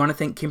 We want to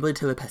thank Kimberly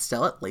Taylor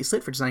Pastel at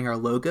Lacelet for designing our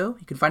logo.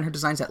 You can find her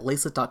designs at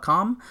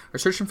lacelet.com or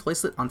search for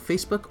Lacelet on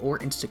Facebook or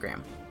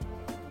Instagram.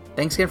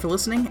 Thanks again for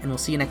listening, and we'll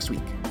see you next week.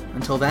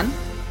 Until then,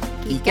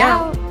 geek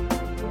out!